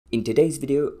In today's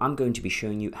video, I'm going to be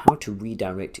showing you how to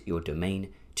redirect your domain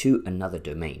to another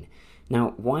domain.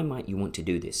 Now, why might you want to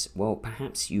do this? Well,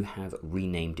 perhaps you have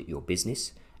renamed your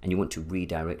business and you want to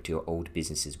redirect your old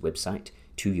business's website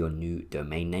to your new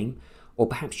domain name, or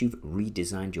perhaps you've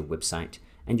redesigned your website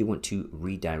and you want to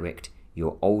redirect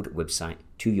your old website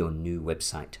to your new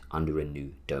website under a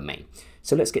new domain.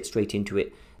 So let's get straight into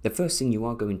it. The first thing you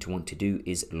are going to want to do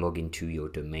is log into your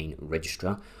domain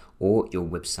registrar or your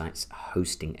website's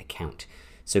hosting account.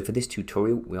 So for this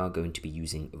tutorial, we are going to be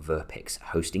using Verpex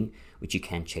hosting, which you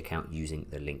can check out using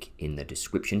the link in the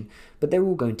description, but they're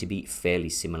all going to be fairly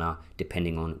similar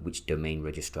depending on which domain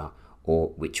registrar or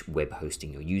which web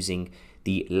hosting you're using.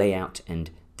 The layout and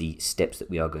the steps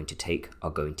that we are going to take are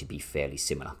going to be fairly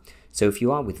similar. So if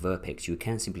you are with Verpex, you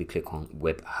can simply click on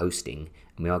web hosting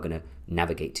and we are going to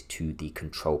navigate to the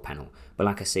control panel. But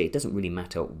like I say, it doesn't really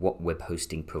matter what web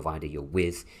hosting provider you're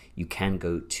with. You can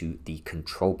go to the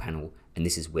control panel and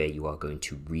this is where you are going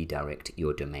to redirect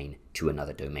your domain to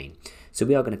another domain. So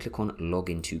we are going to click on log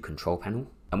into control panel.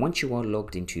 And once you are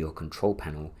logged into your control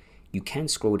panel, you can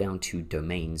scroll down to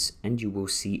domains and you will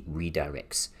see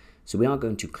redirects. So we are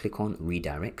going to click on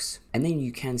redirects and then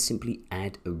you can simply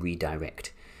add a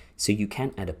redirect. So you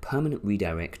can add a permanent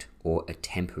redirect or a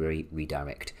temporary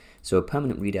redirect. So a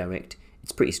permanent redirect,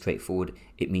 it's pretty straightforward.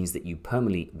 It means that you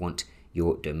permanently want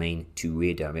your domain to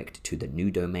redirect to the new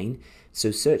domain.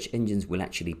 So search engines will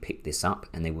actually pick this up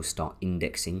and they will start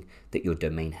indexing that your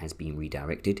domain has been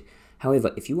redirected.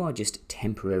 However, if you are just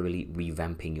temporarily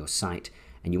revamping your site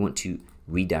and you want to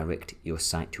redirect your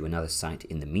site to another site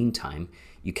in the meantime,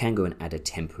 you can go and add a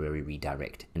temporary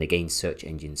redirect. And again, search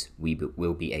engines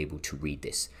will be able to read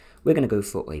this. We're going to go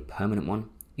for a permanent one.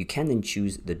 You can then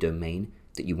choose the domain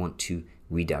that you want to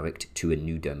redirect to a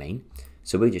new domain.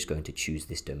 So we're just going to choose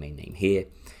this domain name here.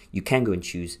 You can go and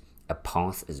choose a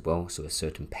path as well, so a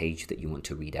certain page that you want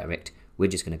to redirect. We're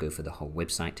just going to go for the whole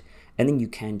website. And then you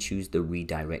can choose the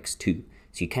redirects too.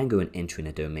 So you can go and enter in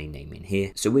a domain name in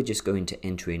here. So we're just going to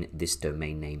enter in this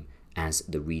domain name as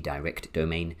the redirect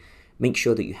domain. Make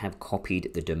sure that you have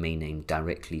copied the domain name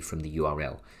directly from the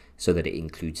URL so that it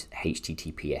includes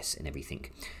HTTPS and everything.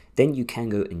 Then you can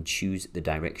go and choose the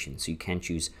direction. So you can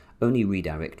choose only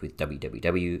redirect with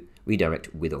www,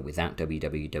 redirect with or without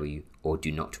www, or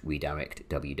do not redirect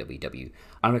www.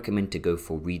 I recommend to go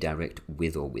for redirect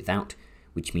with or without,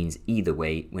 which means either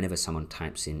way, whenever someone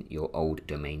types in your old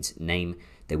domain's name,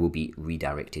 they will be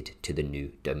redirected to the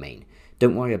new domain.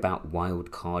 Don't worry about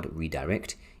wildcard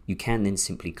redirect. You can then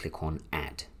simply click on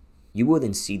add. You will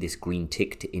then see this green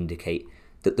tick to indicate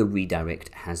that the redirect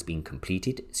has been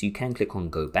completed. So you can click on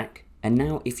go back. And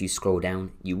now if you scroll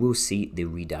down, you will see the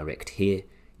redirect here.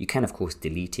 You can of course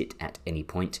delete it at any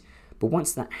point, but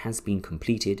once that has been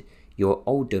completed, your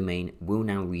old domain will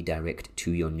now redirect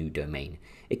to your new domain.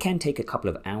 It can take a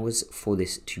couple of hours for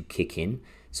this to kick in,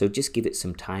 so just give it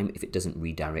some time if it doesn't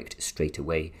redirect straight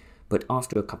away. But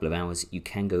after a couple of hours, you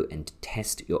can go and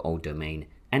test your old domain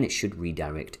and it should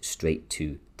redirect straight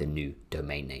to the new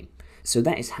domain name. So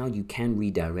that is how you can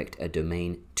redirect a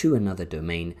domain to another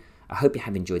domain. I hope you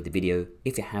have enjoyed the video.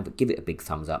 If you have, give it a big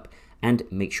thumbs up and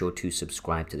make sure to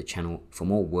subscribe to the channel for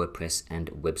more WordPress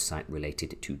and website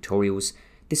related tutorials.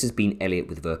 This has been Elliot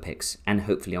with Verpex and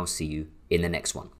hopefully I'll see you in the next one.